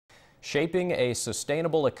Shaping a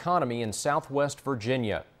sustainable economy in Southwest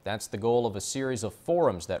Virginia. That's the goal of a series of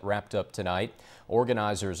forums that wrapped up tonight.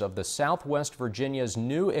 Organizers of the Southwest Virginia's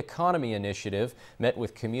New Economy Initiative met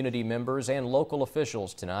with community members and local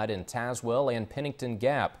officials tonight in Tazewell and Pennington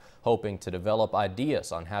Gap, hoping to develop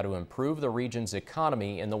ideas on how to improve the region's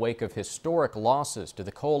economy in the wake of historic losses to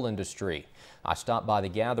the coal industry. I stopped by the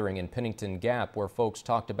gathering in Pennington Gap where folks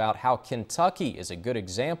talked about how Kentucky is a good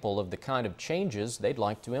example of the kind of changes they'd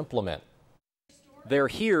like to implement. They're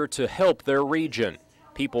here to help their region.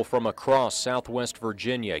 People from across Southwest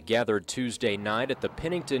Virginia gathered Tuesday night at the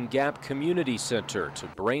Pennington Gap Community Center to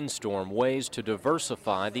brainstorm ways to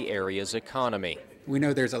diversify the area's economy. We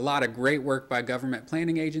know there's a lot of great work by government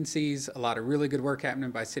planning agencies, a lot of really good work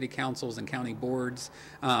happening by city councils and county boards.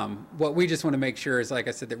 What we just want to make sure is, like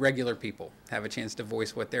I said, that regular people have a chance to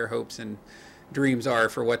voice what their hopes and dreams are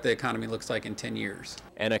for what the economy looks like in 10 years.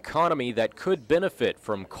 An economy that could benefit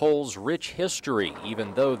from coal's rich history,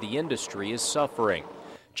 even though the industry is suffering.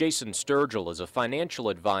 Jason Sturgill is a financial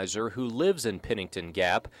advisor who lives in Pennington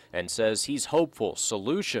Gap and says he's hopeful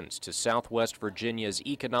solutions to Southwest Virginia's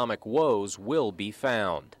economic woes will be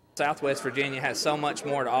found. Southwest Virginia has so much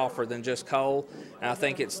more to offer than just coal, and I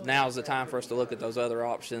think now's the time for us to look at those other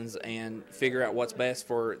options and figure out what's best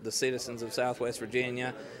for the citizens of Southwest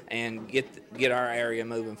Virginia and get our area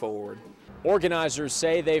moving forward. Organizers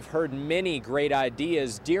say they've heard many great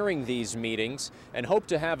ideas during these meetings and hope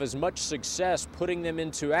to have as much success putting them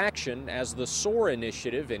into action as the SOAR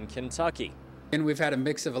initiative in Kentucky. And we've had a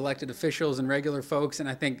mix of elected officials and regular folks, and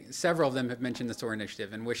I think several of them have mentioned the SOAR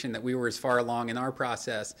initiative and wishing that we were as far along in our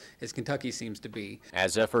process as Kentucky seems to be.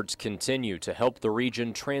 As efforts continue to help the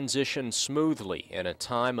region transition smoothly in a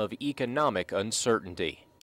time of economic uncertainty.